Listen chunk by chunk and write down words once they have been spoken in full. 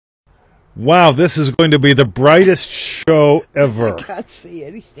Wow, this is going to be the brightest show ever. I can't see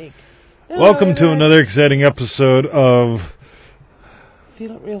anything. Welcome to another exciting episode of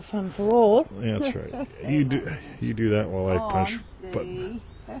Feel It Real Fun for All. Yeah, that's right. You do that while I punch button.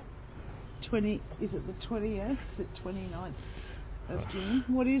 20, is it the 28th, the 29th of June?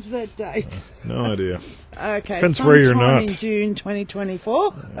 What is that date? No idea. Okay, Depends where you're not. in June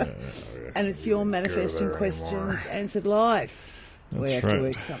 2024. And it's your manifesting questions answered live. That's We have right. to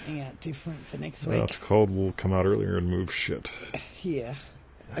work something out different for next Well, week. it's cold. We'll come out earlier and move shit. Yeah.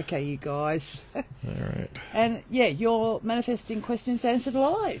 Okay, you guys. All right. And yeah, your manifesting questions answered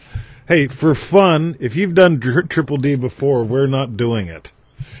live. Hey, for fun, if you've done Triple D before, we're not doing it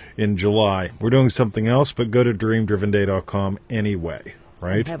in July. We're doing something else, but go to dreamdrivenday.com anyway,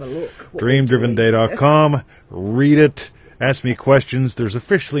 right? Have a look. Dreamdrivenday.com. Read it. Ask me questions. There's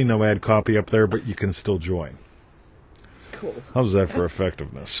officially no ad copy up there, but you can still join. Cool. How's that for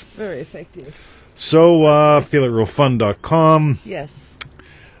effectiveness? Very effective. So, feelitrealfun.com. Yes.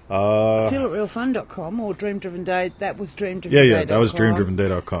 FeelItRealFun.com or Dream Driven Day. That was DreamDrivenDay.com. Yeah, that was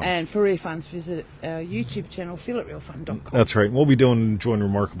dreamdrivenday.com. And for refunds, visit our YouTube channel, FeelItRealFun.com. That's right. We'll be doing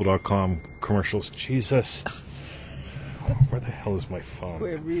joinremarkable.com commercials. Jesus. Where the hell is my phone?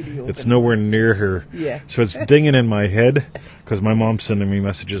 We're really organized. It's nowhere near here. Yeah. So it's dinging in my head because my mom's sending me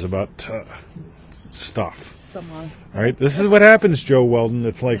messages about stuff. Someone. All right. This is what happens, Joe Weldon.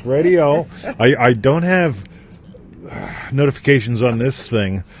 It's like radio. I don't have notifications on this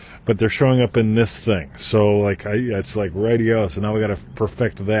thing, but they're showing up in this thing. So it's like radio. So now we got to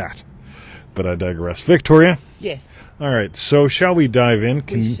perfect that. But I digress. Victoria. Yes. All right. So shall we dive in?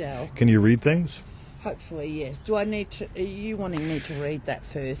 We shall. Can you read things? Hopefully, yes. Do I need to? Are you wanting me to read that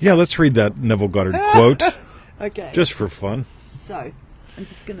first? Yeah. Let's read that Neville Goddard quote. Okay. Just for fun. So, I'm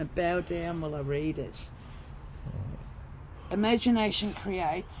just going to bow down while I read it. Imagination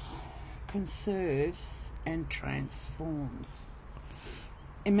creates, conserves, and transforms.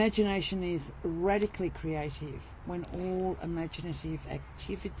 Imagination is radically creative when all imaginative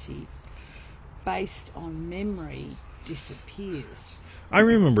activity based on memory disappears. I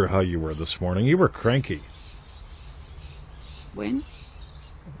remember how you were this morning. You were cranky. When?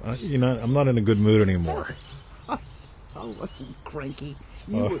 I'm not in a good mood anymore. I wasn't cranky.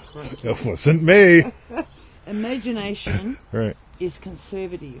 You were cranky. It wasn't me. Imagination Right. is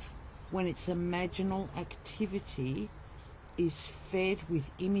conservative when its imaginal activity is fed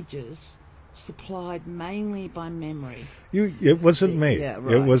with images supplied mainly by memory. It wasn't me. Yeah,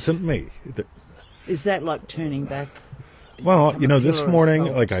 right. It wasn't me. Is that like turning back? Well, become a this pillar of morning,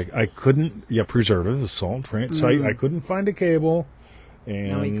 salt? I couldn't. Yeah, preservative, salt, right? So I couldn't find a cable. And,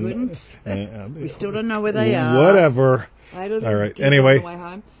 No, we couldn't. We still don't know where they are. Whatever. I don't All right. get Anyway. on the way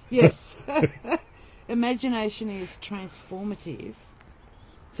home. Yes. Imagination is transformative.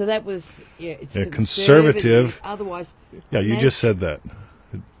 So that was, it's conservative. Otherwise, Yeah, you just said that.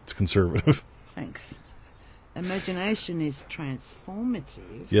 It's conservative. Thanks. Imagination is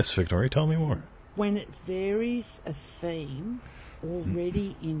transformative Yes, Victoria, tell me more. when it varies a theme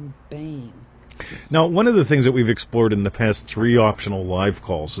already in being. Now, one of the things that we've explored in the past 3 optional live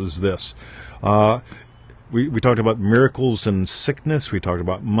calls is this. We talked about miracles and sickness. We talked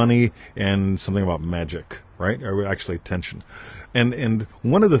about money and something about magic, right? Or actually tension. And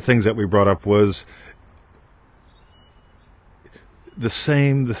one of the things that we brought up was the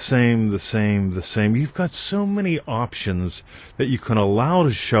same. You've got so many options that you can allow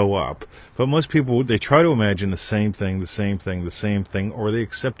to show up. But most people, they try to imagine the same thing, or they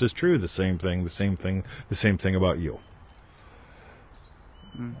accept as true the same thing about you.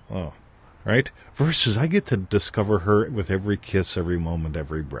 Oh, right? Versus I get to discover her with every kiss, every moment,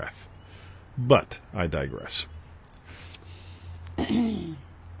 every breath. But I digress. By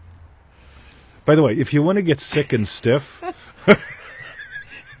the way, if you want to get sick and stiff...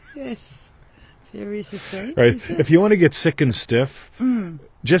 Yes, there is a thing. Right. If you want to get sick and stiff,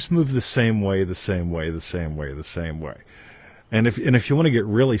 just move the same way. And if you want to get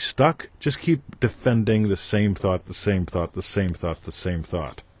really stuck, just keep defending the same thought.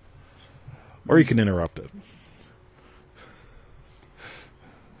 Or you can interrupt it.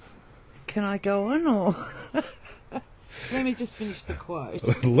 Can I go on or? Let me just finish the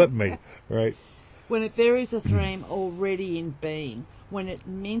quote. Let me. Right. When it varies a theme already in being, when it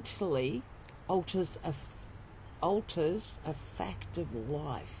mentally alters a fact of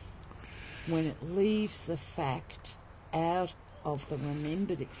life, when it leaves the fact out of the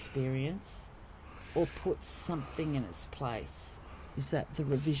remembered experience or puts something in its place. Is that the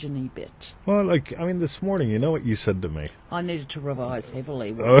revision-y bit? Well, this morning, you know what you said to me. I needed to revise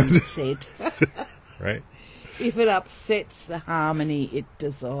heavily what you said. Right. if it upsets the harmony it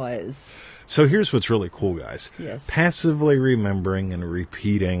desires. So here's what's really cool, guys. Yes. Passively remembering and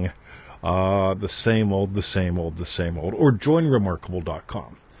repeating the same old, or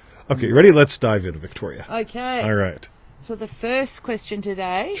joinremarkable.com. Okay, ready? Let's dive in, Victoria. Okay. All right. So the first question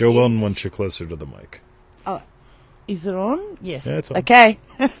today Joellen wants you closer to the mic. Oh, is it on? Yes. Yeah, it's on. Okay.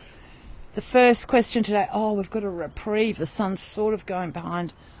 The first question today. Oh, we've got a reprieve. The sun's sort of going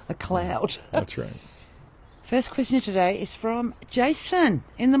behind a cloud. That's right. First question today is from Jason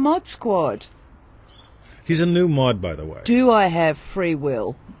in the mod squad. He's a new mod, by the way. Do I have free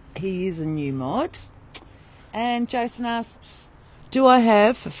will? He is a new mod. And Jason asks, do I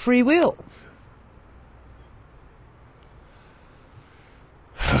have free will?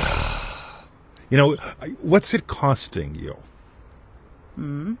 You know, what's it costing you?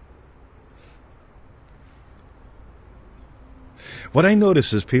 What I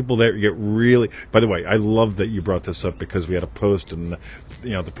notice is people that get really... By the way, I love that you brought this up because we had a post and,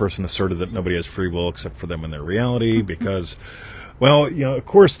 the person asserted that nobody has free will except for them in their reality because... Well, of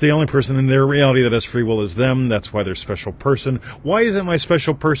course, the only person in their reality that has free will is them. That's why they're a special person. Why isn't my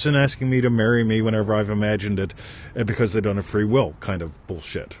special person asking me to marry me whenever I've imagined it? Because they don't have free will. Kind of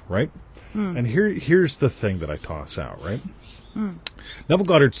bullshit, right? And here's the thing that I toss out, right? Neville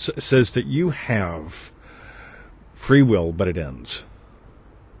Goddard says that you have free will, but it ends.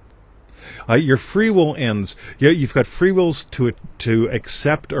 Your free will ends. You've got free wills to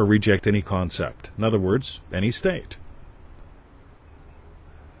accept or reject any concept. In other words, any state.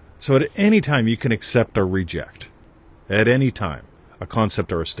 So at any time you can accept or reject. At any time, a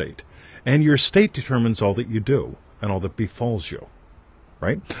concept or a state. And your state determines all that you do and all that befalls you.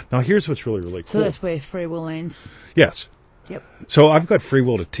 Right? Now here's what's really, really cool. So that's where free will ends? Yes. Yep. So I've got free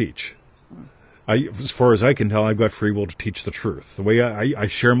will to teach. As far as I can tell, I've got free will to teach the truth. The way I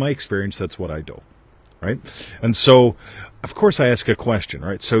share my experience, that's what I do. Right? And so, of course, I ask a question,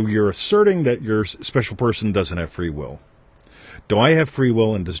 right? So you're asserting that your special person doesn't have free will. Do I have free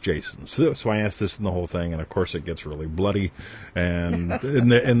will and does Jason? So I ask this in the whole thing, and of course it gets really bloody, and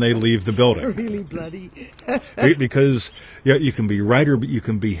they leave the building. Really bloody. Because you can be right or you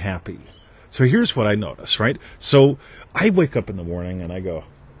can be happy. So here's what I notice, right? So I wake up in the morning and I go,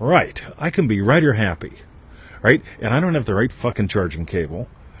 right, I can be right or happy, right? And I don't have the right fucking charging cable,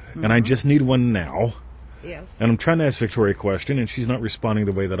 and I just need one now. Yes. And I'm trying to ask Victoria a question, and she's not responding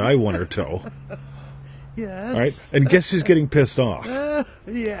the way that I want her to. Yes. Right? And guess who's getting pissed off?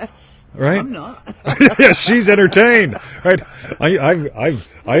 Yes. Right? I'm not. Yeah, she's entertained. Right?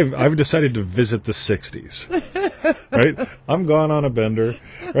 I've decided to visit the 60s. Right? I'm gone on a bender.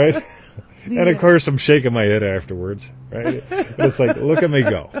 Right? And of course I'm shaking my head afterwards. Right? And it's like, look at me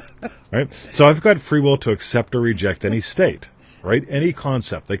go. Right? So I've got free will to accept or reject any state. Right? Any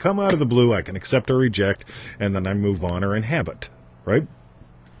concept. They come out of the blue, I can accept or reject, and then I move on or inhabit. Right?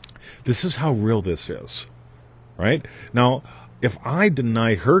 This is how real this is, right? Now, if I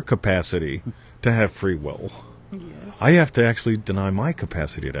deny her capacity to have free will, Yes. I have to actually deny my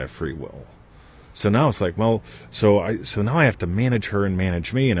capacity to have free will. So now it's like, well, so now I have to manage her and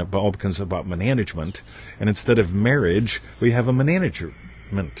manage me, and it all becomes about management. And instead of marriage, we have a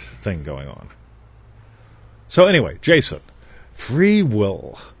management thing going on. So anyway, Jason, free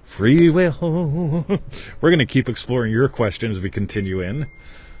will. Free will. We're going to keep exploring your questions as we continue in.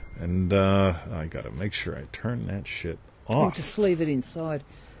 And I got to make sure I turn that shit off. Or just leave it inside.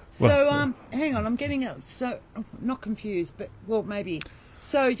 So, Well, hang on, I'm getting so not confused, but well, maybe.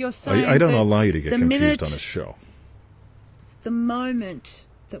 So you're saying I don't that allow you to get the confused minute, on a show. The moment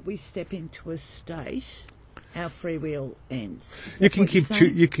that we step into a state, our free will ends. You can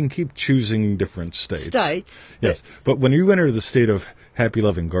keep choosing different states. Yes, but when you enter the state of happy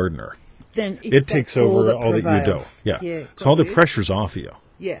loving gardener, then it takes over all that you do. Yeah, so all the pressure's off of you.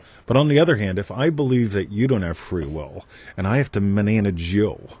 Yes. But on the other hand, if I believe that you don't have free will and I have to manage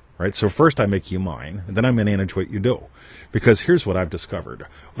you, right? So first I make you mine, and then I manage what you do. Because here's what I've discovered.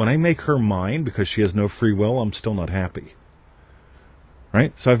 When I make her mine because she has no free will, I'm still not happy.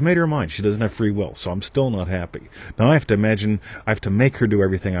 Right? So I've made her mine. She doesn't have free will, so I'm still not happy. Now I have to make her do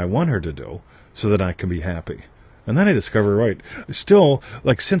everything I want her to do so that I can be happy. And then I discover, right, still,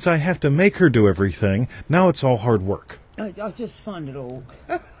 like, since I have to make her do everything, now it's all hard work. I just find it all.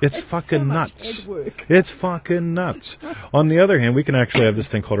 It's fucking so much nuts. head work. It's fucking nuts. On the other hand, we can actually have this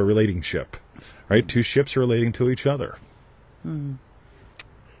thing called a relating ship. Right? Two ships are relating to each other.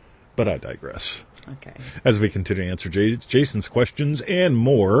 But I digress. Okay. As we continue to answer Jason's questions and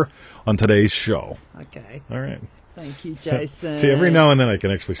more on today's show. Okay. All right. Thank you, Jason. See, every now and then I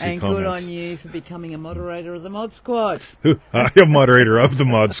can actually see and comments. good on you for becoming a moderator of the Mod Squad. I am moderator of the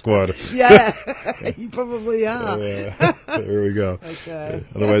Mod Squad. Yeah, you probably are. There we go. Okay.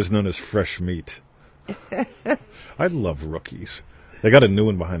 Otherwise known as fresh meat. I love rookies. They got a new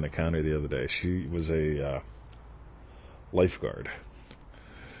one behind the counter the other day. She was a lifeguard.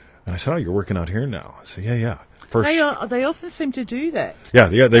 And I said, "Oh, you're working out here now?" I said, yeah. First, They often seem to do that. yeah,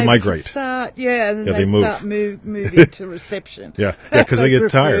 they migrate. And then Yeah, they they start moving to reception. Yeah, because they get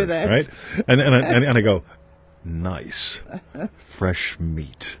prefer tired, that. right? And I go, nice, fresh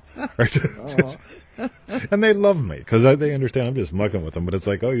meat, right? And they love me because they understand I'm just mucking with them. But it's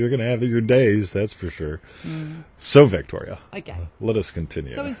like, oh, you're going to have your days, that's for sure. So, Victoria, Okay. let us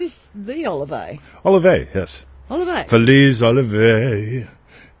continue. So is this the Olive? Olive, yes. Olive. Feliz Olive.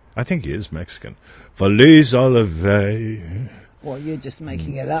 I think he is Mexican. Feliz Olive. Well, you're just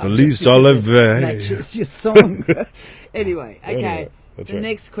making it up. Feliz just because Olive. it matches your song. Anyway, okay. Anyway, that's the right.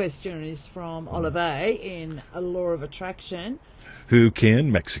 next question is from Olive in A Law of Attraction. Who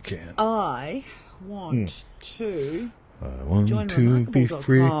can Mexican? I want to I want join to be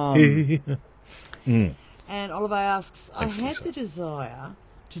free. And Olive asks, I Thanks, had Lisa. the desire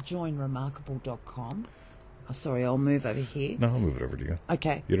to join remarkable.com. Oh, sorry, I'll move over here. No, I'll move it over to you.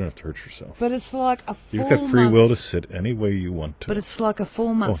 Okay. You don't have to hurt yourself. But it's like a full You've got free will to month's- sit any way you want to. But it's like a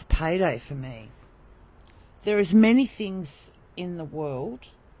 4 months payday for me. There is many things in the world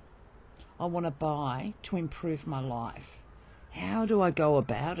I want to buy to improve my life. How do I go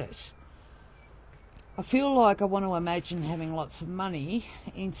about it? I feel like I want to imagine having lots of money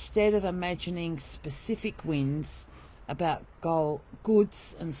instead of imagining specific wins about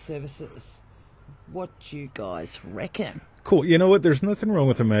goods and services. What do you guys reckon? Cool. You know what? There's nothing wrong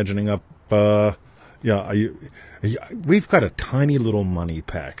with imagining up. We've got a tiny little money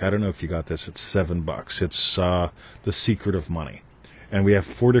pack. I don't know if you got this. It's $7. It's The Secret of Money. And we have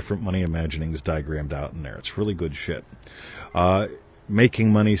 4 different money imaginings diagrammed out in there. It's really good shit.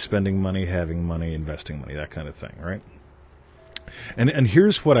 Making money, spending money, having money, investing money, that kind of thing, right? And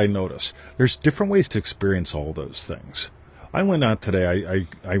here's what I notice. There's different ways to experience all those things. I went out today.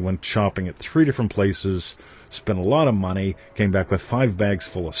 I went shopping at 3 different places, spent a lot of money, came back with 5 bags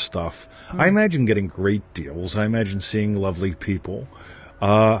full of stuff. I imagine getting great deals. I imagine seeing lovely people.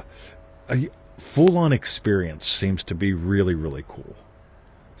 A full-on experience seems to be really, really cool.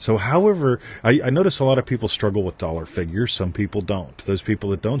 So, however, I notice a lot of people struggle with dollar figures. Some people don't. Those people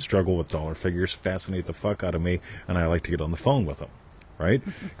that don't struggle with dollar figures fascinate the fuck out of me, and I like to get on the phone with them, right?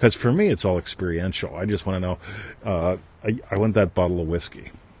 Because for me, it's all experiential. I just want to know, I want that bottle of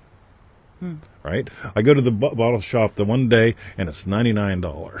whiskey, right? I go to the bottle shop the one day, and it's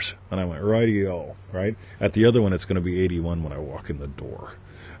 $99. And I went, rightio, right? At the other one, it's going to be $81 when I walk in the door.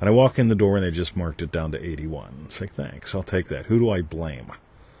 And I walk in the door, and they just marked it down to $81. It's like, thanks, I'll take that. Who do I blame?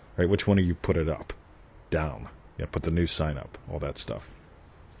 Right, which one of you put it up? Down. Yeah, put the new sign up. All that stuff.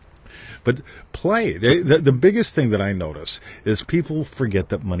 But play. The biggest thing that I notice is people forget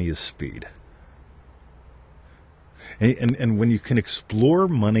that money is speed. And when you can explore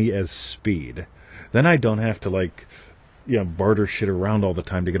money as speed, then I don't have to barter shit around all the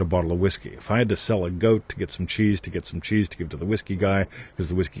time to get a bottle of whiskey. If I had to sell a goat to get some cheese to give to the whiskey guy, because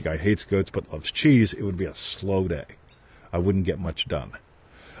the whiskey guy hates goats but loves cheese, it would be a slow day. I wouldn't get much done.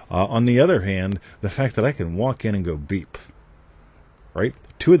 On the other hand, the fact that I can walk in and go beep, right?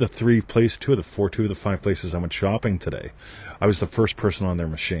 2 of the 5 places I went shopping today, I was the first person on their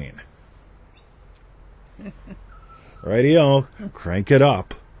machine. Rightio, crank it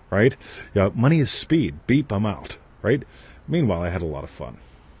up, right? Yeah, money is speed. Beep, I'm out, right? Meanwhile, I had a lot of fun.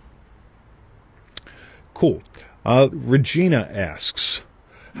 Cool. Regina asks,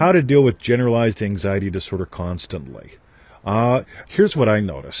 how to deal with generalized anxiety disorder constantly. Here's what I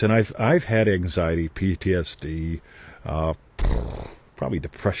notice, and I've had anxiety, PTSD, probably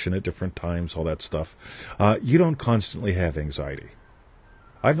depression at different times, all that stuff. You don't constantly have anxiety.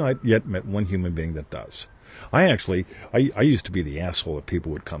 I've not yet met one human being that does. I used to be the asshole that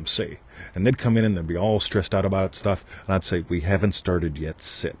people would come see, and they'd come in and they'd be all stressed out about stuff, and I'd say, we haven't started yet,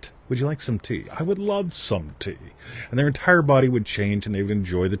 sit. Would you like some tea? I would love some tea. And their entire body would change, and they would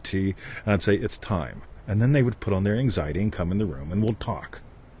enjoy the tea, and I'd say, it's time. And then they would put on their anxiety and come in the room and we'll talk.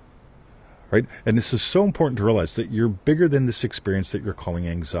 Right? And this is so important to realize that you're bigger than this experience that you're calling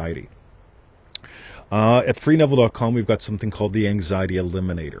anxiety. At freeneville.com, we've got something called the Anxiety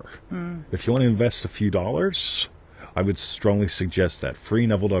Eliminator. If you want to invest a few dollars, I would strongly suggest that.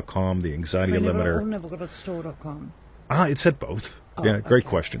 freeneville.com, the Anxiety Eliminator. Neville.store.com. It's at both. Oh, Yeah, great okay.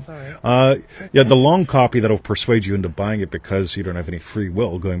 question. Sorry. The long copy that'll persuade you into buying it because you don't have any free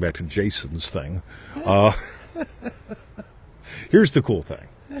will, going back to Jason's thing. Here's the cool thing,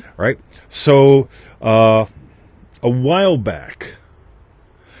 right? So, a while back,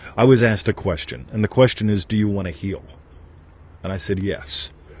 I was asked a question, and the question is, do you want to heal? And I said,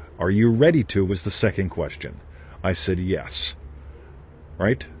 yes. Are you ready to, was the second question. I said, yes.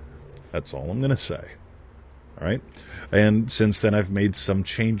 Right? That's all I'm going to say. All right? And since then, I've made some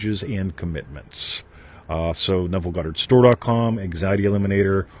changes and commitments. So NevilleGoddardStore.com, Anxiety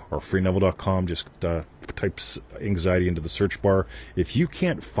Eliminator, or FreeNeville.com. Just type anxiety into the search bar. If you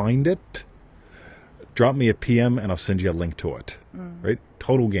can't find it, drop me a PM and I'll send you a link to it. Right?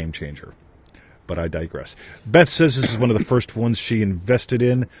 Total game changer. But I digress. Beth says this is one of the first ones she invested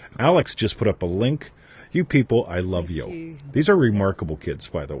in. Alex just put up a link. You people, I love you. These are remarkable kids,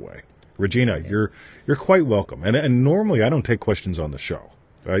 by the way. Regina, you're quite welcome. And normally I don't take questions on the show.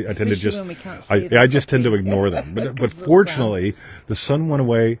 I tend to just I just tend to ignore them. But fortunately, the sun went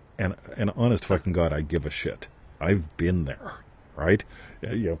away, and honest fucking God, I give a shit. I've been there, right?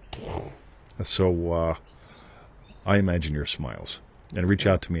 So I imagine your smiles, and reach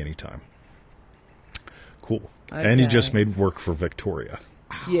out to me anytime. Cool. Okay. And you just made work for Victoria.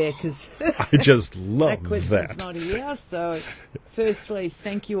 Yeah, because I just love that question's not here. So, firstly,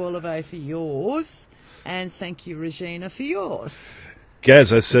 thank you, Oliver, for yours, and thank you, Regina, for yours.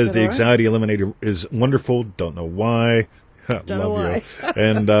 Gaza says the Anxiety Eliminator is wonderful. Don't know why. Don't know why.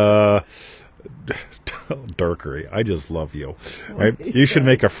 And Darkery, I just love you. Right? You should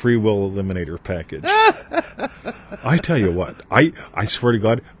make a free will eliminator package. I tell you what, I swear to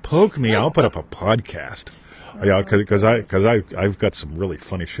God, poke me. I'll put up a podcast. Yeah, because I've got some really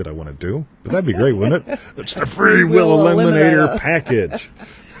funny shit I want to do. But that'd be great, wouldn't it? It's the free will eliminator package.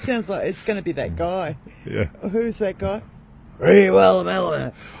 Sounds like it's going to be that guy. Yeah. Who's that guy? Free will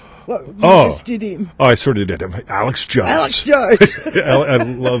eliminator. What, you just did him. Oh, I sort of did him. Alex Jones. Alex Jones. I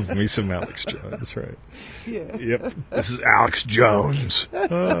love me some Alex Jones, right? Yeah. Yep. This is Alex Jones.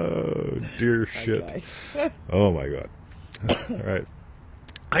 Oh, dear shit. Okay. Oh, my God. All right.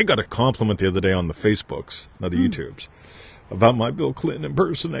 I got a compliment the other day on the Facebooks, not the YouTubes, about my Bill Clinton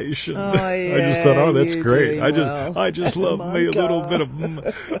impersonation. Oh, yeah, I just thought, oh, that's great. I just love me a little bit of.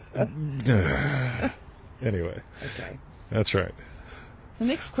 Anyway. Okay. That's right. The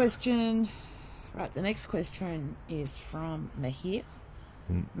next question is from Mahir.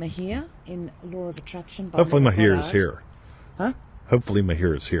 Mahir in Law of Attraction. By Hopefully Mahir is here. Huh? Hopefully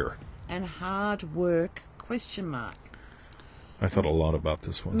Mahir is here. And hard work, ? I thought a lot about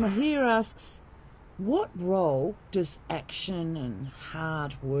this one. Mahir asks, what role does action and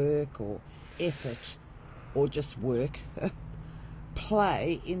hard work or effort or just work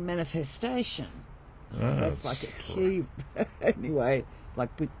play in manifestation? That's like a key, anyway,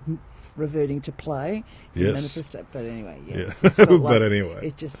 like with reverting to play. Yes. But anyway, yeah. But anyway.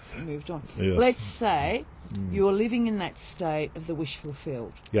 It just moved on. Yes. Let's say you're living in that state of the wish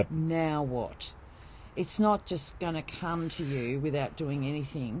fulfilled. Yep. Now what? It's not just going to come to you without doing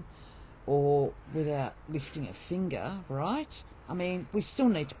anything or without lifting a finger, right? I mean, we still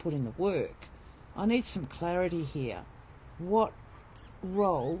need to put in the work. I need some clarity here. What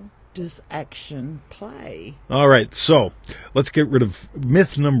role does action play? All right, so let's get rid of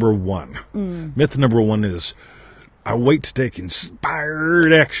myth number one. Myth number one is, I wait to take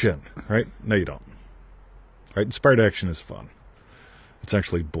inspired action, right? No, you don't. Right? Inspired action is fun. It's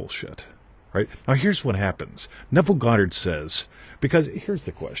actually bullshit. Right? Now, here's what happens. Neville Goddard says, because here's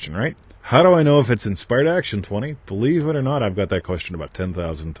the question, right? How do I know if it's inspired action, 20? Believe it or not, I've got that question about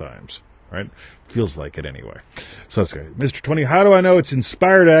 10,000 times, right? Feels like it anyway. So let's go. Mr. 20, how do I know it's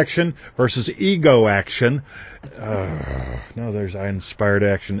inspired action versus ego action? No, there's inspired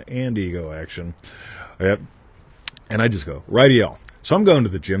action and ego action. Yep. And I just go, rightio. So I'm going to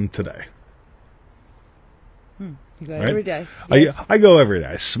the gym today. You go every day. Yes. I go every day.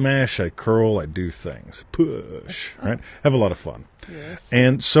 I smash, I curl, I do things. Push, right? Have a lot of fun. Yes.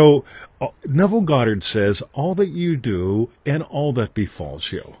 And so Neville Goddard says, all that you do and all that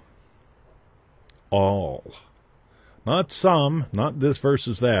befalls you. All. Not some, not this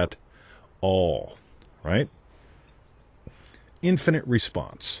versus that. All. Right? Infinite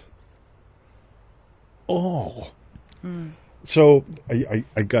response. All. So I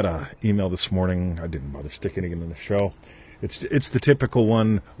got an email this morning. I didn't bother sticking it in the show. It's the typical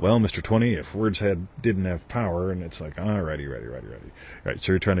one. Well, Mr. 20, if words didn't have power, and it's like, ready. Right,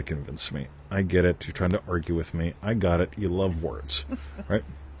 so you're trying to convince me. I get it. You're trying to argue with me. I got it. You love words, right?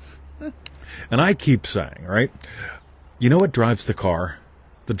 And I keep saying, right, you know what drives the car?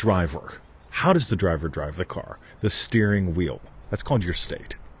 The driver. How does the driver drive the car? The steering wheel. That's called your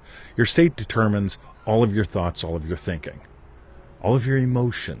state. Your state determines all of your thoughts, all of your thinking. all of your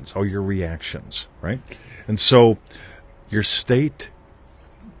emotions, all your reactions, right? And so your state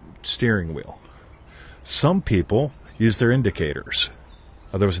steering wheel. Some people use their indicators,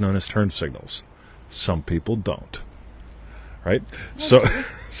 otherwise known as turn signals. Some people don't, right? So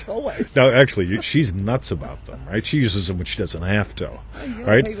Always. now, actually, she's nuts about them, right? She uses them when she doesn't have to,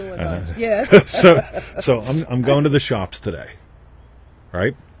 right? People are not. Yes. So I'm going to the shops today,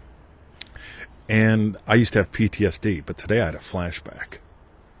 right? And I used to have PTSD, but today I had a flashback.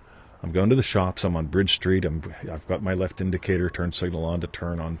 I'm going to the shops. I'm on Bridge Street. I've got my left indicator turn signal on to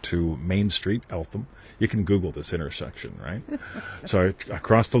turn onto Main Street, Eltham. You can Google this intersection, right? So I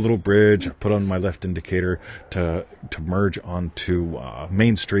cross the little bridge. I put on my left indicator to merge onto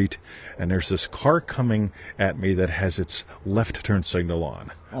Main Street, and there's this car coming at me that has its left turn signal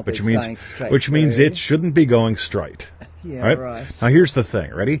on, which means it shouldn't be going straight. Yeah, right. Now here's the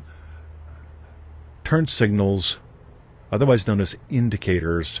thing. Ready? Turn signals, otherwise known as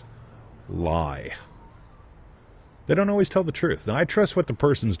indicators, lie. They don't always tell the truth. Now, I trust what the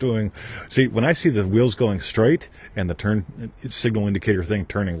person's doing. See, when I see the wheels going straight and the turn signal indicator thing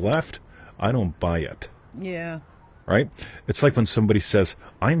turning left, I don't buy it. Yeah. Right? It's like when somebody says,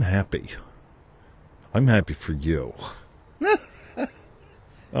 I'm happy. I'm happy for you.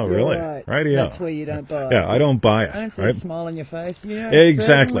 Oh, really? Right. Yeah. That's where you don't buy it. Yeah, I don't buy it. I don't see right? a smile on your face. You know,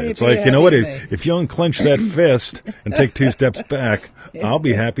 Exactly. It's like, you know what? If If you unclench that fist and take 2 steps back, I'll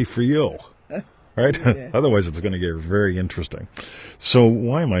be happy for you. Right? Yeah. Otherwise, it's going to get very interesting. So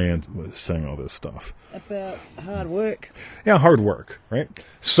why am I saying all this stuff? about hard work. Yeah, hard work, right?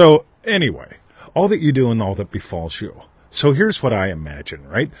 So anyway, all that you do and all that befalls you. So here's what I imagine,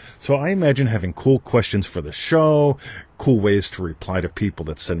 right? So I imagine having cool questions for the show, cool ways to reply to people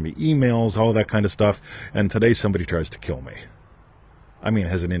that send me emails, all that kind of stuff. And today somebody tries to kill me. I mean, it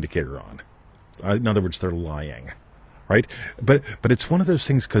has an indicator on. In other words, they're lying, right? But it's one of those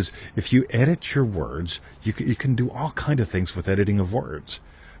things because if you edit your words, you can do all kind of things with editing of words.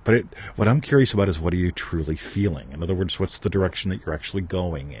 But what I'm curious about is what are you truly feeling? In other words, what's the direction that you're actually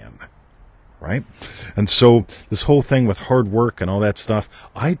going in? Right? And so this whole thing with hard work and all that stuff,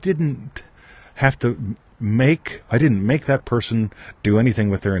 I didn't make that person do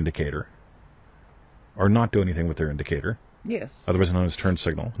anything with their indicator or not do anything with their indicator. Yes. Otherwise known as turn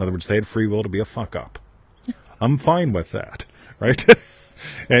signal. In other words, they had free will to be a fuck up. I'm fine with that, right?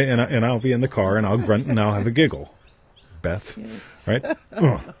 and I'll be in the car and I'll grunt and I'll have a giggle. Beth, Yes. right?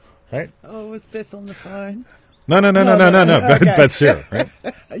 Right? Oh, was Beth on the phone? No. Okay. Beth's here, right?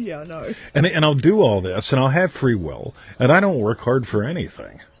 Yeah, I know. And I'll do all this, and I'll have free will, and I don't work hard for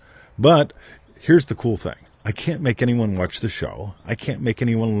anything. But here's the cool thing. I can't make anyone watch the show. I can't make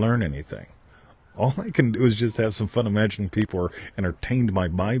anyone learn anything. All I can do is just have some fun imagining people are entertained by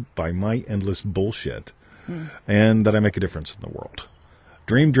my endless bullshit, and that I make a difference in the world.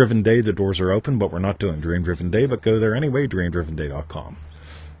 Dream-Driven Day, the doors are open, but we're not doing Dream-Driven Day, but go there anyway, dreamdrivenday.com.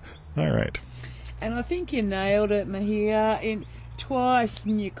 All right. And I think you nailed it, Mahia, twice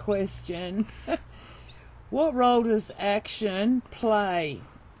in your question. What role does action play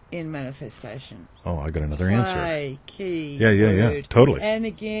in manifestation? Oh, I got another answer. Play, key. Yeah, word. totally. And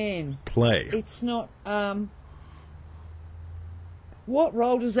again, Play. it's not. What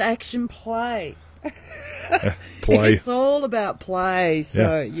role does action play? Play. It's all about play.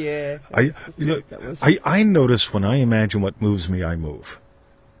 So yeah. I notice when I imagine what moves me, I move.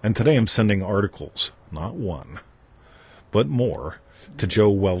 And today I'm sending articles, not one, but more, to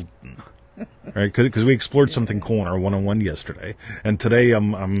Joe Weldon, right? Because we explored something cool in our one-on-one yesterday, and today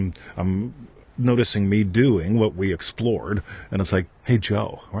I'm noticing me doing what we explored, and it's like, hey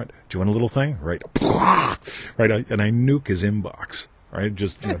Joe, right? Do you want a little thing, right? Right, and I nuke his inbox, right?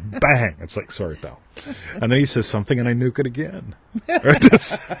 Just bang! It's like, sorry, pal. And then he says something, and I nuke it again.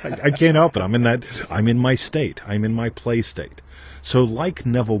 Right? I can't help it. I'm in my state. I'm in my play state. So like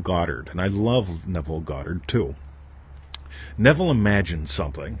Neville Goddard, and I love Neville Goddard too, Neville imagined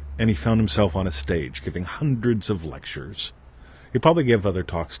something, and he found himself on a stage giving hundreds of lectures. He probably gave other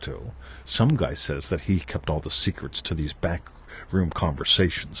talks too. Some guy says that he kept all the secrets to these backroom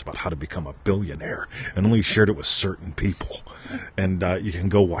conversations about how to become a billionaire and only shared it with certain people. And you can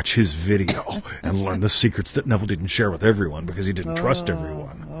go watch his video and learn the secrets that Neville didn't share with everyone because he didn't trust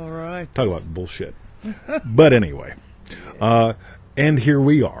everyone. All right. Talk about bullshit. But anyway... and here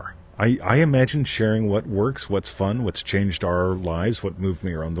we are. I imagine sharing what works, what's fun, what's changed our lives, what moved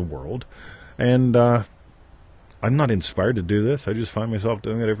me around the world. And I'm not inspired to do this. I just find myself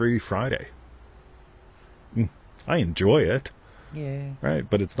doing it every Friday. I enjoy it. Yeah. Right,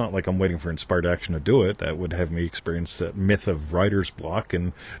 but it's not like I'm waiting for inspired action to do it. That would have me experience that myth of writer's block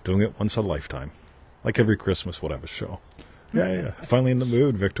and doing it once a lifetime. Like every Christmas we'll have a show. Yeah. Finally in the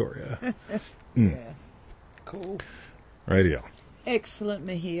mood, Victoria. Yeah. Cool. Radio. Excellent,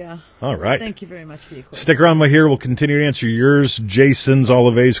 Mahir. All right. Thank you very much for your question. Stick around, Mahir. We'll continue to answer yours, Jason's,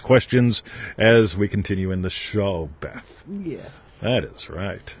 Olive's questions as we continue in the show, Beth. Yes. That is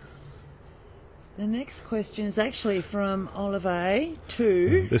right. The next question is actually from Olive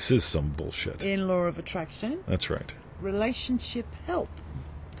 2 This is some bullshit. in Law of Attraction. That's right. Relationship help.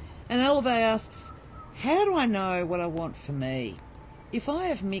 And Olive asks, how do I know what I want for me? If I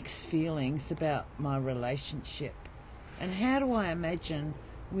have mixed feelings about my relationship, and how do I imagine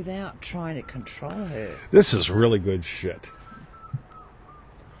without trying to control her? This is really good shit.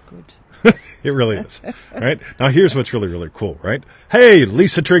 Good. It really is. Right? Now, here's what's really, really cool, right? Hey,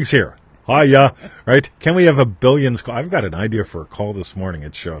 Lisa Triggs here. Hiya. Right? Can we have a billions call? I've got an idea for a call this morning.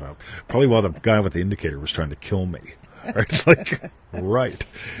 It showed up. Probably while the guy with the indicator was trying to kill me. Right? It's like, right.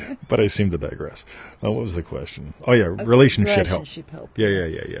 But I seem to digress. What was the question? Oh, yeah. Relationship help.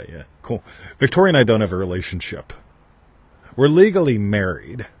 Yeah. Cool. Victoria and I don't have a relationship. We're legally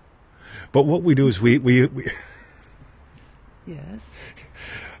married. But what we do is we Yes.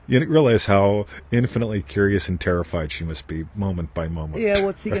 you realize how infinitely curious and terrified she must be moment by moment. Yeah,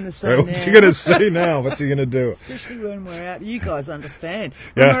 what's he going to say Right? now? What's he going to say now? What's he going to do? Especially when we're out. You guys understand.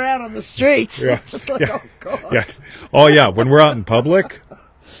 When Yeah. we're out on the streets. Yeah. It's just like, Yeah. oh, God. Yeah. Oh, yeah. When we're out in public.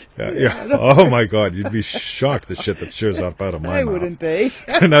 Yeah. Oh, my God. You'd be shocked the shit that shows up out of my I mouth. wouldn't be.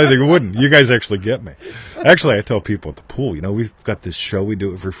 No, they wouldn't. You guys actually get me. Actually, I tell people at the pool, we've got this show we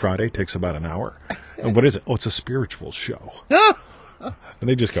do every Friday. It takes about an hour. And what is it? Oh, it's a spiritual show. And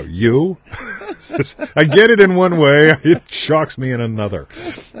they just go, you? I get it in one way. It shocks me in another.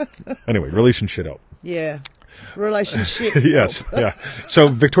 Anyway, relationship help. Yeah. Relationship. Yes. Yeah. So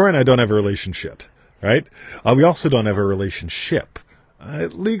Victoria and I don't have a relationship, right? We also don't have a relationship.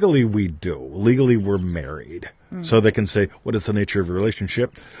 Legally, we do. Legally, we're married. So they can say, what is the nature of a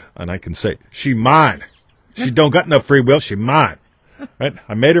relationship? And I can say, she mine. She don't got no free will. She mine. Right?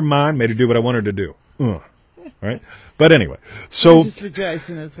 I made her mine, made her do what I want her to do. Right? But anyway, so... This is for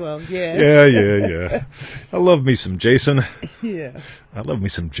Jason as well, yeah. Yeah. I love me some Jason. Yeah. I love me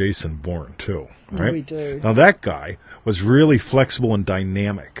some Jason Bourne, too. Right? We do. Now, that guy was really flexible and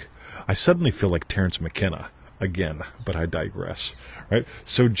dynamic. I suddenly feel like Terrence McKenna again, but I digress. Right?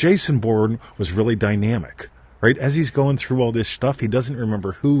 So Jason Bourne was really dynamic. Right? As he's going through all this stuff, he doesn't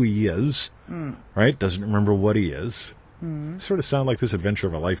remember who he is. Right? Doesn't remember what he is. Sort of sound like this adventure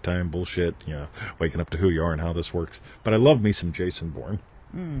of a lifetime bullshit, waking up to who you are and how this works. But I love me some Jason Bourne.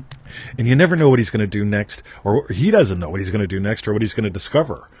 And you never know what he's going to do next, or he doesn't know what he's going to do next, or what he's going to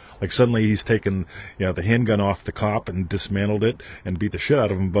discover. Like suddenly he's taken, the handgun off the cop and dismantled it and beat the shit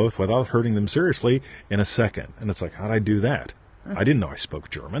out of them both without hurting them seriously in a second. And it's like, how'd I do that? I didn't know I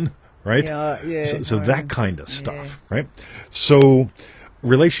spoke German, right? Yeah. So that kind of stuff, right? So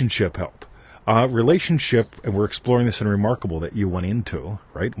relationship help. Relationship, and we're exploring this in Remarkable that you went into,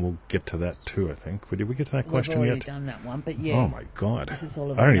 right? And we'll get to that too, I think. Did we get to that question We've already yet? done that one, but yeah. Oh, my God. This is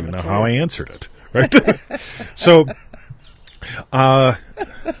all I about don't even know number how 2. I answered it, right? So,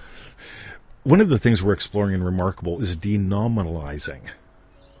 one of the things we're exploring in Remarkable is denominalizing.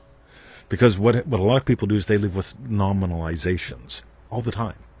 Because what a lot of people do is they live with nominalizations all the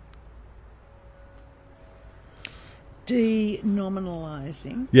time.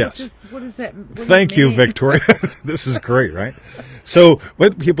 Denominalizing. Yes. What is that? What Thank do you, mean? Victoria. This is great, right? So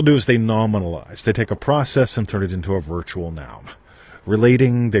what people do is they nominalize. They take a process and turn it into a virtual noun.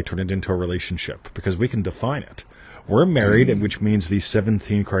 Relating, they turn it into a relationship because we can define it. We're married, which means these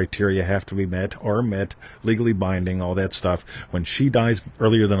 17 criteria have to be met, are met, legally binding, all that stuff. When she dies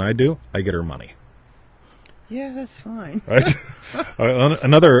earlier than I do, I get her money. Yeah, that's fine. Right?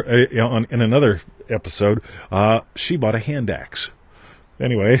 In another episode, she bought a hand axe.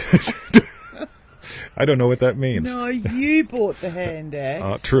 Anyway, I don't know what that means. No, you bought the hand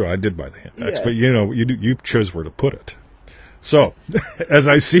axe. True, I did buy the hand axe, Yes. but you chose where to put it. So, as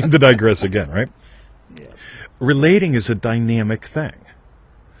I seem to digress again, right? Yeah. Relating is a dynamic thing.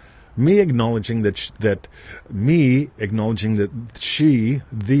 Me acknowledging that she,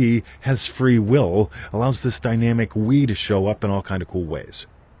 thee, has free will allows this dynamic we to show up in all kind of cool ways.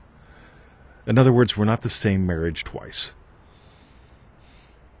 In other words, we're not the same marriage twice.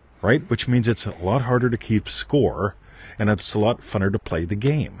 Right? Which means it's a lot harder to keep score, and it's a lot funner to play the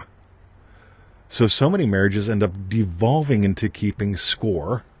game. So many marriages end up devolving into keeping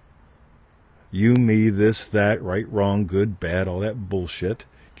score. You, me, this, that, right, wrong, good, bad, all that bullshit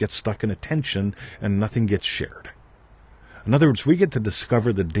gets stuck in a tension and nothing gets shared. In other words, we get to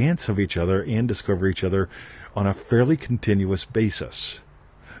discover the dance of each other and discover each other on a fairly continuous basis.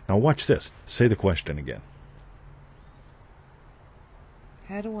 Now watch this. Say the question again.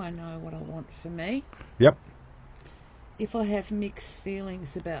 How do I know what I want for me? Yep. If I have mixed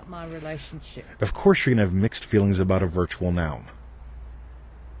feelings about my relationship. Of course you're going to have mixed feelings about a virtual noun.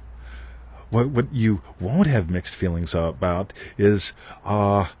 What you won't have mixed feelings about is,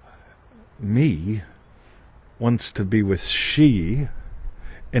 me wants to be with she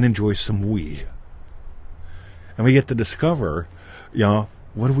and enjoy some we. And we get to discover,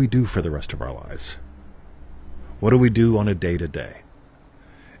 what do we do for the rest of our lives? What do we do on a day-to-day?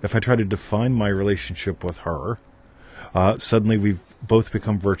 If I try to define my relationship with her, suddenly we've both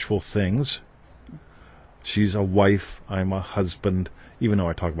become virtual things. She's a wife, I'm a husband. Even though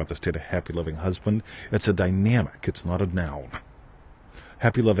I talk about the state of happy loving husband, it's a dynamic, it's not a noun.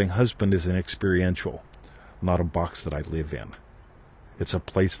 Happy loving husband is an experiential, not a box that I live in. It's a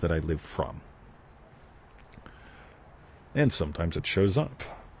place that I live from. And sometimes it shows up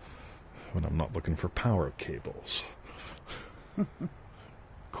when I'm not looking for power cables.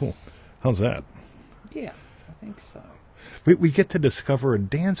 Cool. How's that? Yeah, I think so. We get to discover a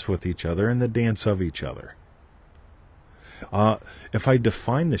dance with each other and the dance of each other. If I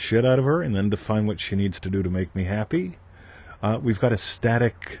define the shit out of her and then define what she needs to do to make me happy, we've got a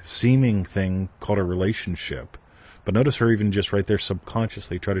static seeming thing called a relationship. But notice her even just right there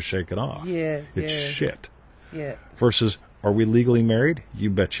subconsciously try to shake it off. Yeah, It's shit. Yeah. Versus, are we legally married? You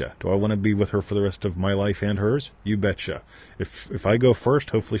betcha. Do I want to be with her for the rest of my life and hers? You betcha. If I go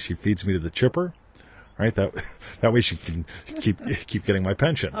first, hopefully she feeds me to the chipper. Right? That way she can keep getting my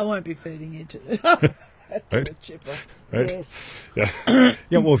pension. I won't be feeding you to the chipper. Right? Yes. Yeah.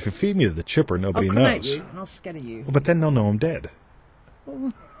 Yeah, well, if you feed me to the chipper, nobody I'll knows. you and I'll scatter you. Well, but then they'll know I'm dead.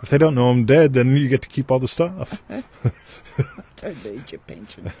 If they don't know I'm dead, then you get to keep all the stuff. Don't need your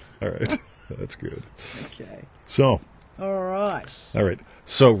pension. All right. That's good. Okay. So. All right.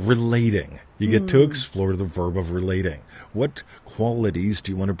 So relating. You get to explore the verb of relating. What qualities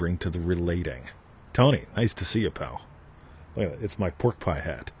do you want to bring to the relating? Tony, nice to see you, pal. Look at that. It's my pork pie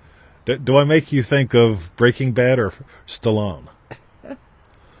hat. Do I make you think of Breaking Bad or Stallone?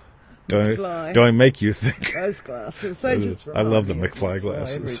 Do I make you think? Those glasses. They just I love the remind me of McFly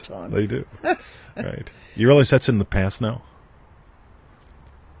glasses. every time. They do. Right. You realize that's in the past now?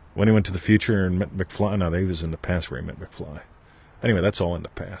 When he went to the future and met McFly? No, he was in the past where he met McFly. Anyway, that's all in the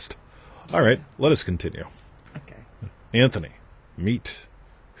past. All right, let us continue. Okay. Anthony, meet.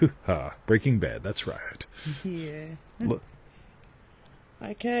 Hoo-ha. Breaking Bad, that's right. Yeah.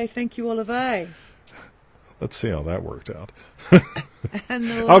 Okay, thank you, Oliver. Let's see how that worked out. And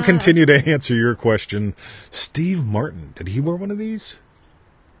I'll continue to answer your question. Steve Martin, did he wear one of these?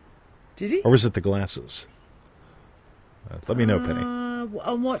 Did he? Or was it the glasses? Let me know, Penny.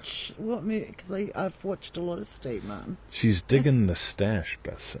 I'll watch what movie, because I've watched a lot of Steve Martin. She's digging the stash,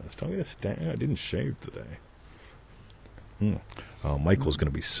 Beth says. Don't get a stash. I didn't shave today. Oh, Michael's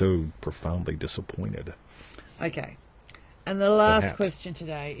going to be so profoundly disappointed. Okay. And the last question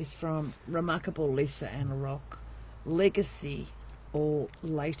today is from Remarkable Lisa Anna Rock. Legacy or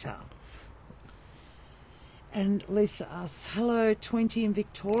later? And Lisa asks, hello, 20 in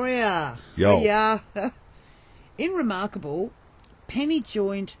Victoria. Yo. Yeah. In Remarkable, Penny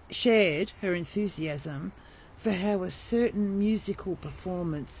shared her enthusiasm for how a certain musical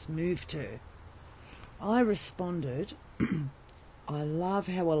performance moved her. I responded, I love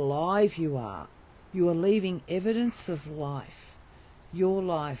how alive you are. You are leaving evidence of life, your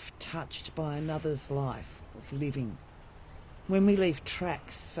life touched by another's life of living. When we leave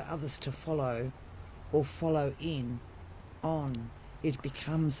tracks for others to follow or follow on, it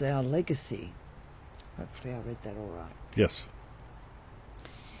becomes our legacy. Hopefully I read that all right. Yes.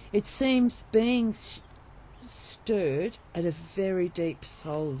 It seems being stirred at a very deep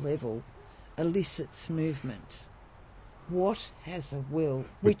soul level elicits movement. Which has a will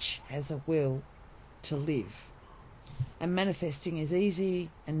to live. And manifesting is easy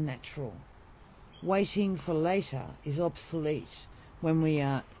and natural. Waiting for later is obsolete when we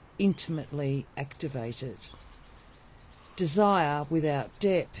are intimately activated. Desire without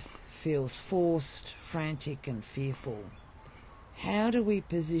depth feels forced, frantic and fearful. How do we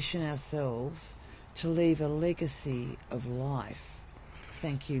position ourselves to leave a legacy of life?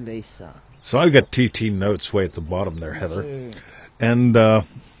 Thank you, Lisa. So I've got TT notes way at the bottom there, Heather. And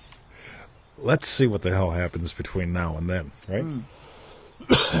let's see what the hell happens between now and then,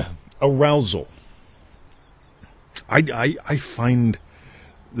 right? Arousal. I find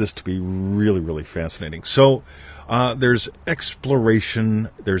this to be really, really fascinating. So there's exploration,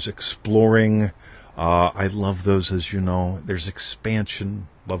 there's exploring. I love those, as you know. There's expansion.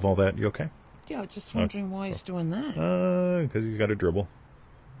 Love all that. You okay? Yeah, I was just wondering why he's doing that. Because he's got a dribble.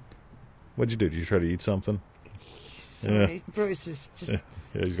 What'd you do? Did you try to eat something? Sorry, Bruce is just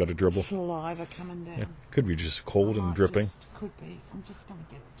Yeah, he's got a dribble. saliva coming down. Yeah. Could be just cold and dripping. Could be. I'm just going to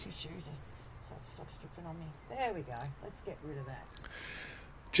get a tissue so it stops dripping on me. There we go. Let's get rid of that.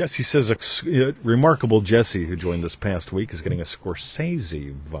 Jesse says, remarkable Jesse, who joined this past week, is getting a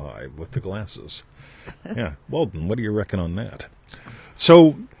Scorsese vibe with the glasses. Yeah, Walden, what do you reckon on that?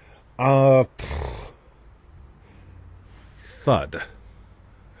 So, thud.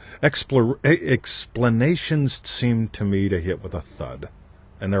 Explanations seem to me to hit with a thud,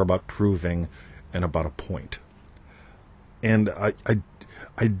 and they're about proving and about a point. And I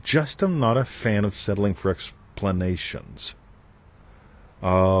just am not a fan of settling for explanations.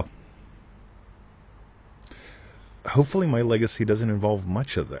 Hopefully my legacy doesn't involve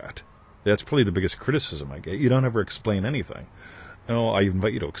much of that. That's probably the biggest criticism I get. You don't ever explain anything. No, I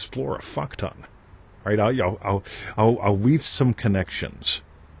invite you to explore a fuck ton. Right? I'll weave some connections.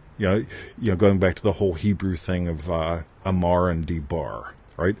 Going back to the whole Hebrew thing of amar and debar,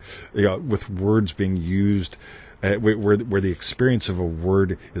 right? With words being used, where the experience of a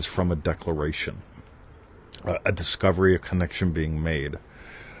word is from a declaration, a discovery, a connection being made.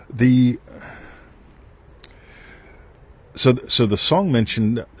 So the song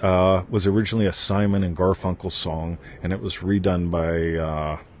mentioned was originally a Simon and Garfunkel song, and it was redone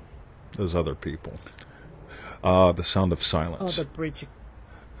by those other people. The Sound of Silence. Oh, the bridge.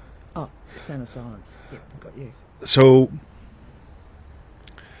 Oh, Sound of Silence. Yep, got you. So,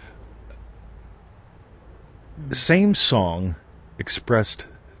 same song expressed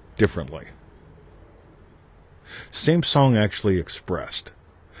differently. Same song actually expressed.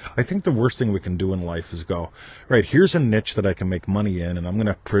 I think the worst thing we can do in life is go, right, here's a niche that I can make money in, and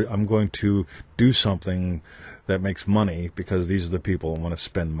I'm going to do something that makes money because these are the people who want to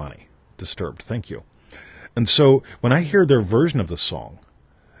spend money. Disturbed. Thank you. And so when I hear their version of the song,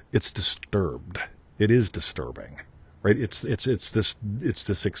 it's disturbed. It is disturbing, right? It's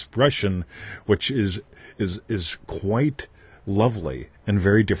this expression which is quite lovely and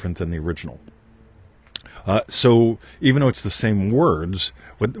very different than the original. So even though it's the same words,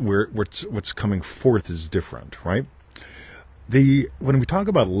 what's coming forth is different, right? When we talk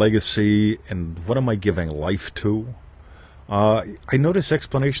about legacy and what am I giving life to, I notice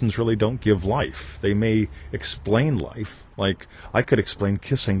explanations really don't give life. They may explain life, like I could explain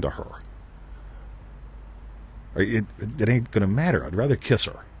kissing to her. It ain't going to matter. I'd rather kiss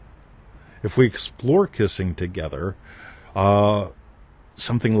her. If we explore kissing together,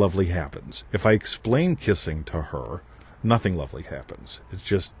 something lovely happens. If I explain kissing to her, nothing lovely happens. It's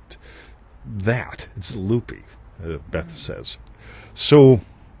just that. It's loopy, Beth says. So,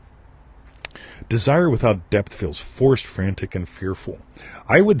 desire without depth feels forced, frantic, and fearful.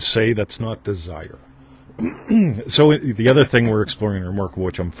 I would say that's not desire. So the other thing we're exploring in Remarkable,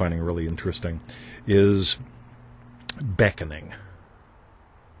 which I'm finding really interesting, is beckoning.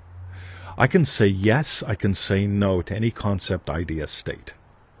 I can say yes, I can say no to any concept, idea, state,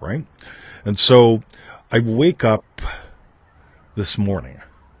 right? And so I wake up this morning,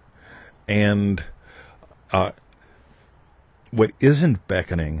 and what isn't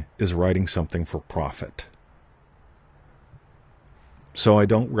beckoning is writing something for profit. So I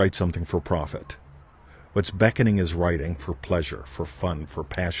don't write something for profit. What's beckoning is writing for pleasure, for fun, for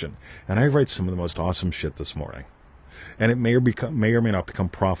passion. And I write some of the most awesome shit this morning. And it may or may not become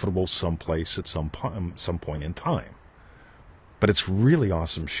profitable someplace at some point in time. But it's really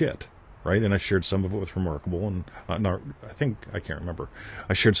awesome shit, right? And I shared some of it with Remarkable, and I can't remember.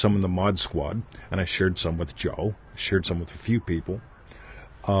 I shared some in the Mod Squad, and I shared some with Joe. I shared some with a few people,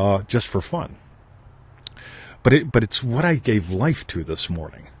 just for fun. But it's what I gave life to this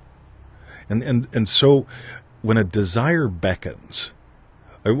morning. And so when a desire beckons,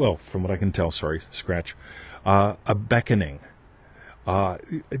 from what I can tell, a beckoning,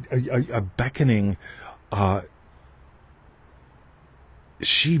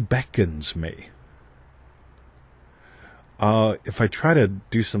 she beckons me. If I try to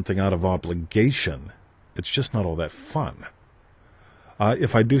do something out of obligation, it's just not all that fun.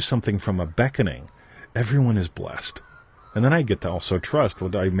 If I do something from a beckoning, everyone is blessed. And then I get to also trust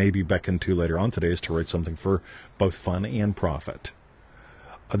what I may be beckoned to later on today is to write something for both fun and profit.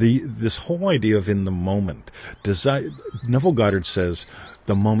 This whole idea of in the moment, Neville Goddard says,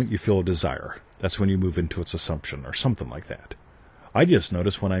 the moment you feel a desire, that's when you move into its assumption, or something like that. I just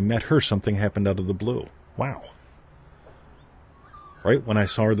noticed when I met her, something happened out of the blue. Wow. Right? When I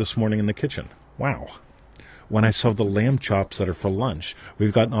saw her this morning in the kitchen. Wow. When I saw the lamb chops that are for lunch.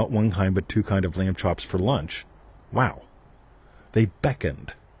 We've got not one kind, but two kind of lamb chops for lunch. Wow. They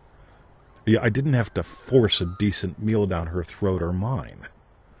beckoned. Yeah, I didn't have to force a decent meal down her throat or mine.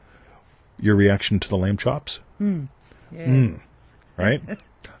 Your reaction to the lamb chops? Yeah. Right?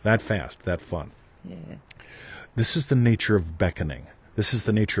 That fast, that fun. Yeah. This is the nature of beckoning. This is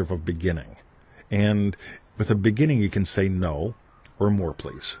the nature of a beginning. And with a beginning, you can say no or more,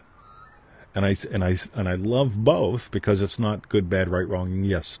 please. And I love both because it's not good, bad, right, wrong,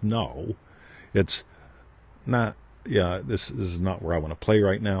 yes, no. It's not, yeah, this is not where I want to play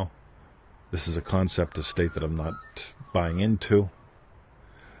right now. This is a concept, a state that I'm not buying into.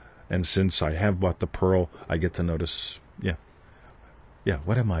 And since I have bought the pearl, I get to notice,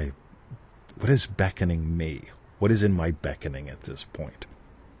 what is beckoning me? What is in my beckoning at this point?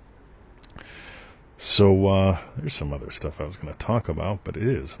 So there's some other stuff I was going to talk about, but it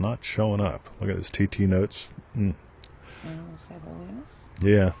is not showing up. Look at this TT notes. Animal self-awareness?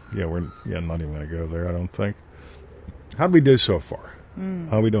 We're not even going to go there, I don't think. How'd we do so far?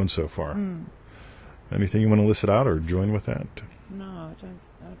 How are we doing so far? Anything you want to list it out or join with that? No, I don't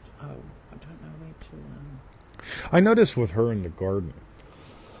know where to... I noticed with her in the garden,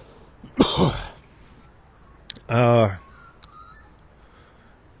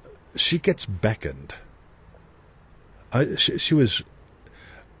 she gets beckoned. She was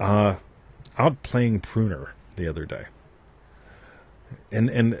out playing pruner the other day. And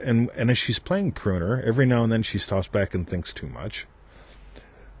as she's playing pruner, every now and then she stops back and thinks too much.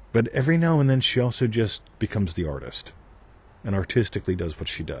 But every now and then she also just becomes the artist and artistically does what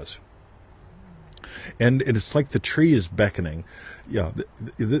she does. And it's like the tree is beckoning. Yeah,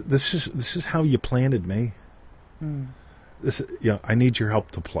 this is how you planted me. I need your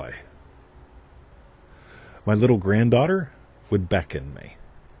help to play. My little granddaughter would beckon me.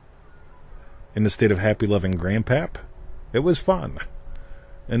 In the state of happy, loving grandpap, it was fun.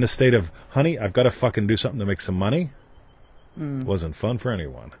 In the state of, honey, I've got to fucking do something to make some money, wasn't fun for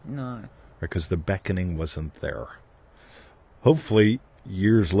anyone. No. Because the beckoning wasn't there. Hopefully,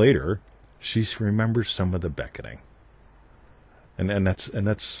 years later, she remembers some of the beckoning. And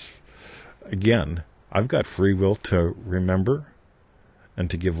that's again, I've got free will to remember and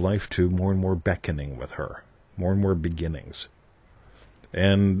to give life to more and more beckoning with her, more and more beginnings.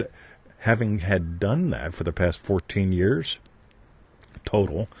 And having had done that for the past 14 years,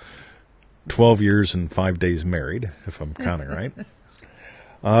 total, 12 years and 5 days married, if I'm counting right,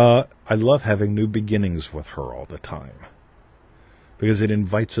 I love having new beginnings with her all the time. Because it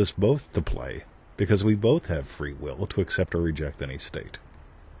invites us both to play, because we both have free will to accept or reject any state.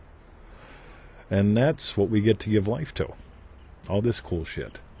 And that's what we get to give life to. All this cool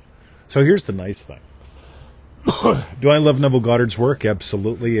shit. So here's the nice thing. Do I love Neville Goddard's work?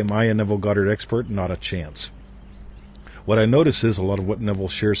 Absolutely. Am I a Neville Goddard expert? Not a chance. What I notice is a lot of what Neville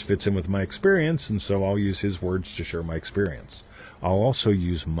shares fits in with my experience, and so I'll use his words to share my experience. I'll also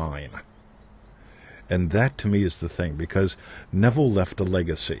use mine. And that to me is the thing, because Neville left a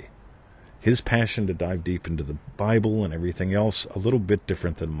legacy. His passion to dive deep into the Bible and everything else, a little bit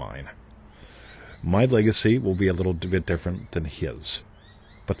different than mine. My legacy will be a little bit different than his.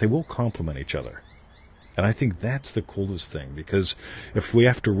 But they will complement each other. And I think that's the coolest thing, because if we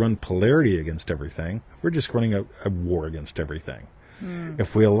have to run polarity against everything, we're just running a war against everything.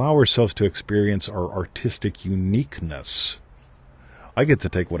 If we allow ourselves to experience our artistic uniqueness, I get to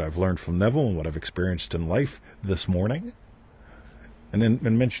take what I've learned from Neville and what I've experienced in life this morning, and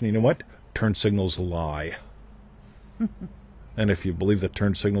then mention, you know what? Turn signals lie. And if you believe that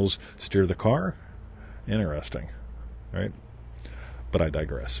turn signals steer the car, interesting, right? But I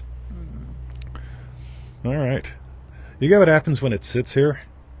digress. All right. You get what happens when it sits here?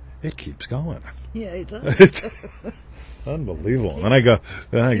 It keeps going. Yeah, it does. It's unbelievable. And I go,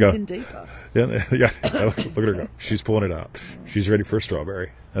 Deeper. yeah, look at her go. She's pulling it out. She's ready for a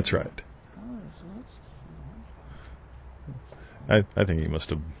strawberry. That's right. Oh, there's lots of I think he must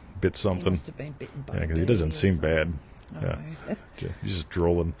have bit He something. must have been bitten by Yeah, a because he bee doesn't or seem something. bad. No. Yeah, he's just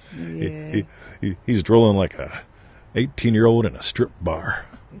drooling. Yeah. He's drooling like a 18-year-old in a strip bar.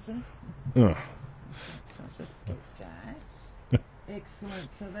 Is it? Ugh. So I'll just get that. Excellent.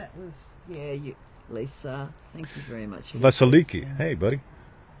 So that was, Lisa, thank you very much. For your Vasiliki. question. Hey, buddy.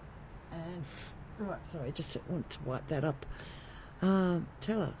 And, right, sorry, I just want to wipe that up.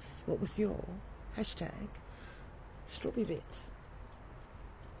 Tell us, what was your hashtag? Strawberry bit.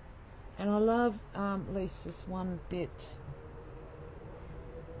 And I love Lisa's one bit.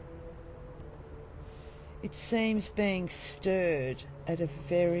 It seems being stirred at a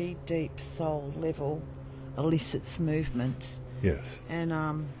very deep soul level elicits movement. Yes. And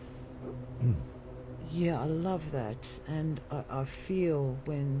yeah, I love that, and I feel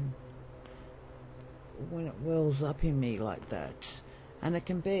when it wells up in me like that, and it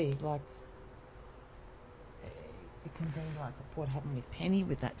can be like what happened with Penny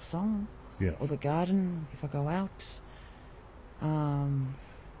with that song, Yes. or the garden if I go out, I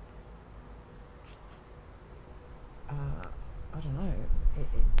don't know,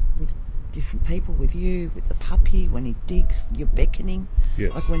 with different people, with you, with the puppy, when he digs, you're beckoning.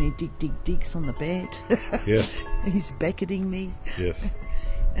 Yes. Like when he digs on the bed. Yes. He's beckoning me. Yes.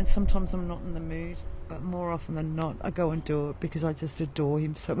 And sometimes I'm not in the mood, but more often than not, I go and do it because I just adore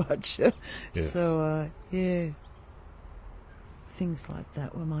him so much. Yes. So, yeah. Things like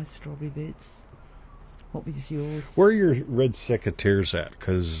that were my strawberry bits. What was yours? Where are your red secateurs at?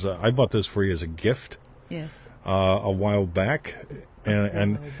 Because I bought those for you as a gift. Yes. A while back,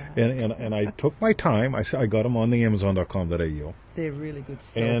 and I took my time. I got them on the Amazon.com.au. They're really good.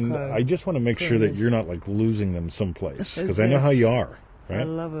 And I just want to make sure that you're not like losing them someplace, because I know how you are. Right? I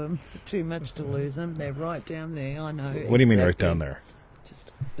love them. Too much to lose them. They're right down there. I know. What do you mean right down there?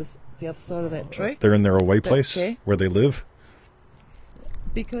 Just the other side of that tree. They're in their away place chair. where they live.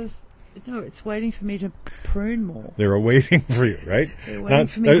 Because no, it's waiting for me to prune more. They're waiting for you, right? They're waiting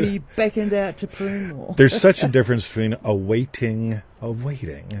for me to be beckoned out to prune more. There's such a difference between awaiting,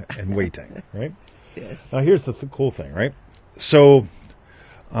 and waiting, right? Yes. Now here's the cool thing, right? So,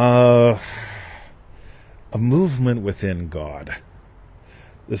 a movement within God.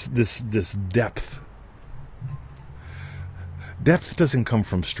 This depth. Depth doesn't come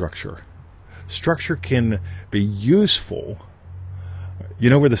from structure. Structure can be useful. You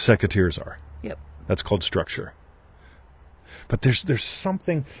know where the secateurs are? Yep. That's called structure. But there's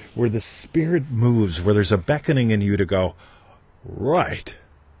something where the spirit moves, where there's a beckoning in you to go, right.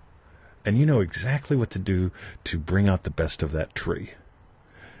 And you know exactly what to do to bring out the best of that tree.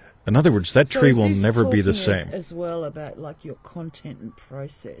 In other words, that tree will never be the same. As well about like your content and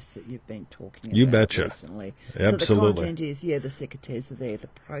process that you've been talking about. You betcha. Recently. Absolutely. So the content is, the secateurs are there, the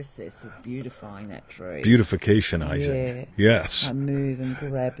process of beautifying that tree. Beautificationizing. Yeah. Yes. I move and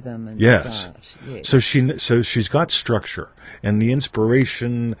grab them and yes. start. Yes. So she's got structure, and the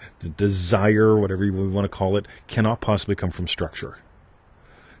inspiration, the desire, whatever you want to call it, cannot possibly come from structure.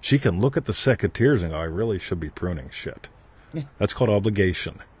 She can look at the secateurs and go, I really should be pruning shit. Yeah. That's called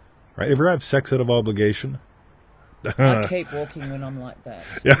obligation. Right? Ever have sex out of obligation? I keep walking when I'm like that.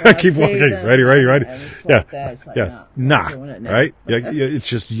 So yeah, I keep walking. Ready. And it's like that. It's like, nah. Doing it now. Right? Yeah, it's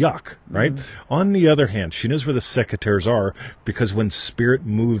just yuck, right? On the other hand, she knows where the secateurs are because when spirit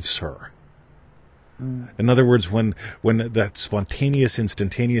moves her. In other words, when that spontaneous,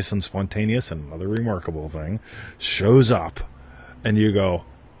 instantaneous, and spontaneous, another remarkable thing, shows up, and you go,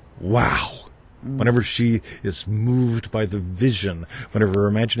 wow. Whenever she is moved by the vision, whenever her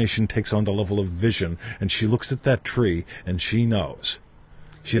imagination takes on the level of vision, and she looks at that tree and she knows,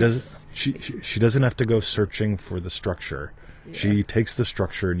 she doesn't have to go searching for the structure. Yeah. She takes the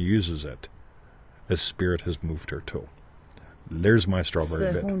structure and uses it as spirit has moved her to. There's my strawberry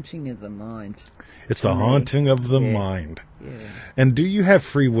bit. It's the haunting of the mind. It's the haunting of the mind. Yeah. And do you have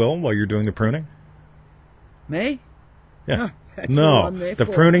free will while you're doing the pruning? Me? Yeah. No, the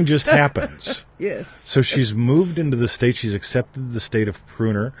pruning just happens. Yes. So she's moved into the state, she's accepted the state of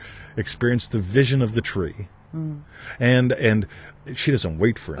pruner, experienced the vision of the tree, and she doesn't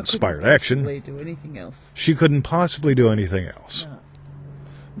wait for inspired action. She couldn't possibly do anything else. She couldn't possibly do anything else.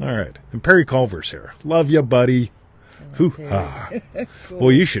 No. All right. And Perry Culver's here. Love you, buddy. Hoo-ha. Cool.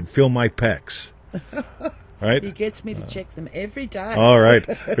 Well, you should feel my pecs. Right? He gets me to check them every day. All right.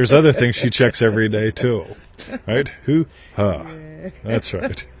 There's other things she checks every day, too. Right? Hoo-ha. Yeah. That's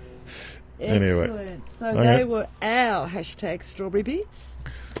right. Anyway. Excellent. So they were our hashtag strawberry bits.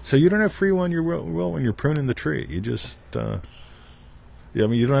 So you don't have free will when you're pruning the tree. You just,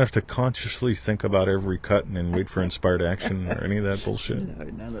 you don't have to consciously think about every cut and wait for inspired action or any of that bullshit. No,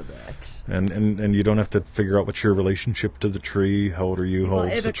 none of that. And you don't have to figure out what's your relationship to the tree. How old are you? How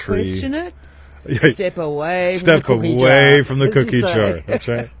old's the tree? Question it? Step away from the cookie jar. That's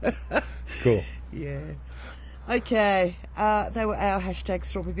right. Cool. Yeah. Okay. They were our hashtag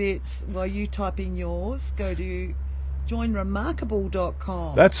strawberry bits. While you type in yours, go to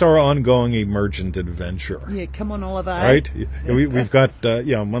joinremarkable.com. That's our ongoing emergent adventure. Yeah, come on, Oliver. Right? We've got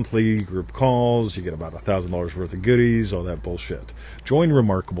monthly group calls. You get about $1,000 worth of goodies, all that bullshit.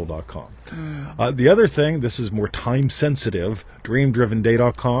 Joinremarkable.com. The other thing, this is more time sensitive,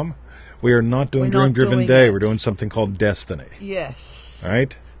 dreamdrivenday.com. We are not doing Dream Driven Day. We're doing something called Destiny. Yes.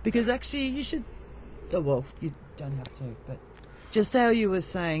 Right? Because actually you should... Oh, well, you don't have to, but... Just how you were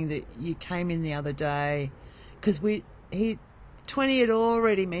saying that you came in the other day... Because 20 had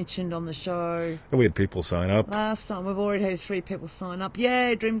already mentioned on the show... We had people sign up. Last time. We've already had 3 people sign up.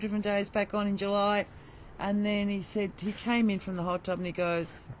 Yeah, Dream Driven Day is back on in July. And then he said... He came in from the hot tub and he goes...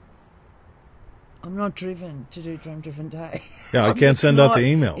 I'm not driven to do Dream Driven Day. Yeah, I can't send out the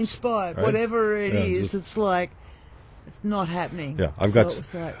emails. Inspired, right? whatever it is. It's like, not happening. Yeah, I've So got. it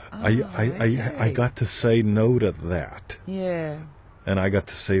was like, I got to say no to that, yeah, and I got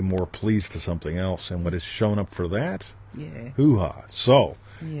to say more please to something else, and what has shown up for that, yeah, hoo-ha. So,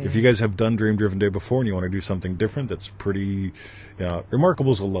 yeah. if you guys have done Dream Driven Day before and you want to do something different, that's pretty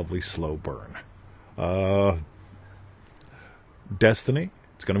remarkable. Is a lovely slow burn. Destiny.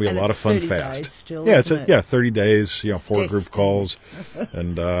 It's going to be And a lot it's of fun 30 fast. days still, Yeah, isn't it? 30 days. 4 group Destiny. calls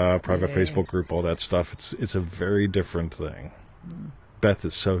and private Yeah. Facebook group, all that stuff. It's a very different thing. Beth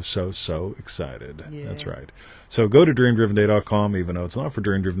is so excited. Yeah. That's right. So go to dreamdrivenday.com, even though it's not for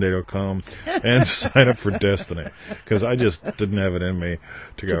dreamdrivenday.com, and sign up for Destiny, because I just didn't have it in me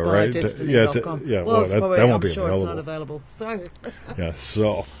to go buy right. Destiny.com. Yeah, well, it's probably, that won't I'm be sure available. it's not available. So, Yeah,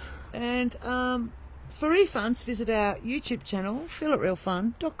 so and for refunds, visit our YouTube channel,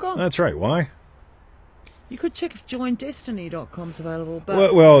 feelitrealfun.com. that's right. Why? You could check if joindestiny.com is available.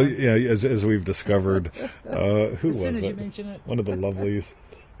 But Well, yeah, as we've discovered, who as was soon as you it? mention it. One of the lovelies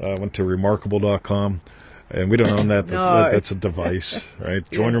went to remarkable.com, and we don't own that. No. That's a device, right?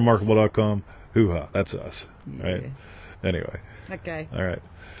 Yes. Joinremarkable.com. Hoo-ha, that's us, right? Anyway, Okay. all right.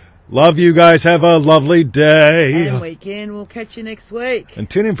 Love you guys. Have a lovely day. And weekend. We'll catch you next week. And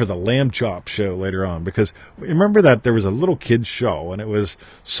tune in for the Lamb Chop show later on, because remember that there was a little kid's show, and it was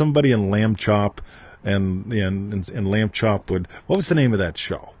somebody in Lamb Chop, and Lamb Chop would. What was the name of that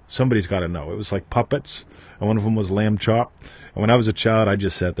show? Somebody's got to know. It was like puppets, and one of them was Lamb Chop. And when I was a child, I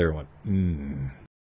just sat there and went,